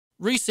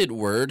Recent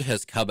word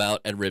has come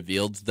out and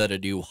revealed that a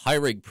new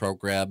hiring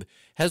program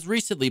has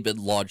recently been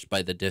launched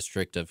by the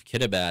District of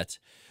Kitimat.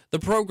 The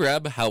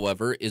program,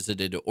 however, isn't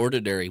an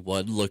ordinary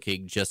one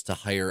looking just to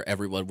hire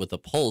everyone with a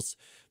pulse,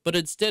 but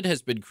instead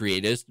has been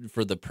created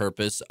for the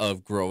purpose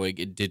of growing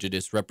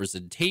Indigenous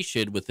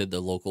representation within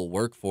the local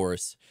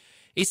workforce.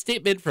 A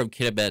statement from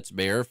Kitimat's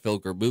mayor, Phil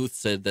Germuth,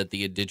 said that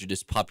the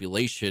Indigenous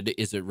population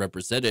isn't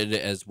represented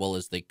as well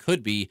as they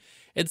could be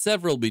in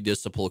several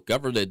municipal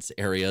governance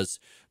areas,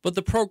 but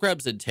the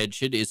program's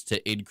intention is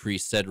to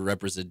increase said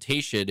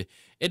representation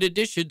in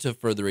addition to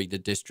furthering the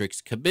district's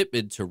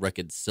commitment to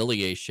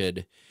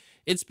reconciliation.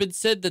 It's been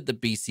said that the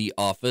BC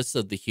Office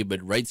of the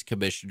Human Rights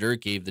Commissioner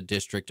gave the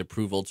district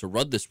approval to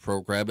run this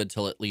program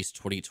until at least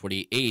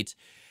 2028,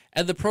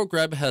 and the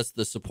program has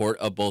the support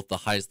of both the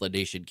Haisla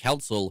Nation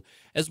Council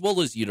as well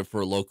as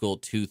Unifor Local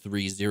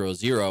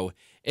 2300,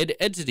 an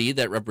entity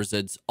that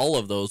represents all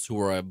of those who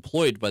are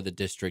employed by the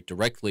district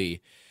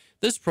directly.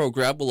 This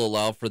program will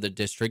allow for the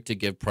district to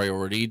give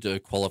priority to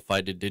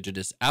qualified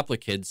Indigenous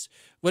applicants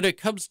when it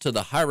comes to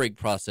the hiring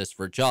process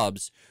for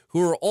jobs,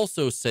 who are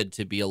also said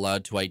to be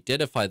allowed to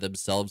identify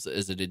themselves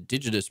as an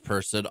Indigenous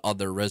person on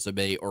their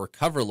resume or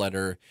cover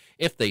letter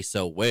if they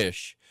so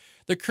wish.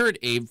 The current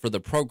aim for the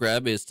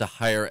program is to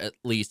hire at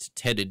least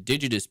 10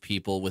 Indigenous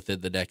people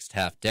within the next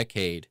half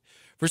decade.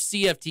 For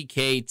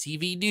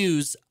CFTK-TV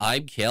News,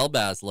 I'm Cael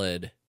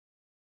Maslin.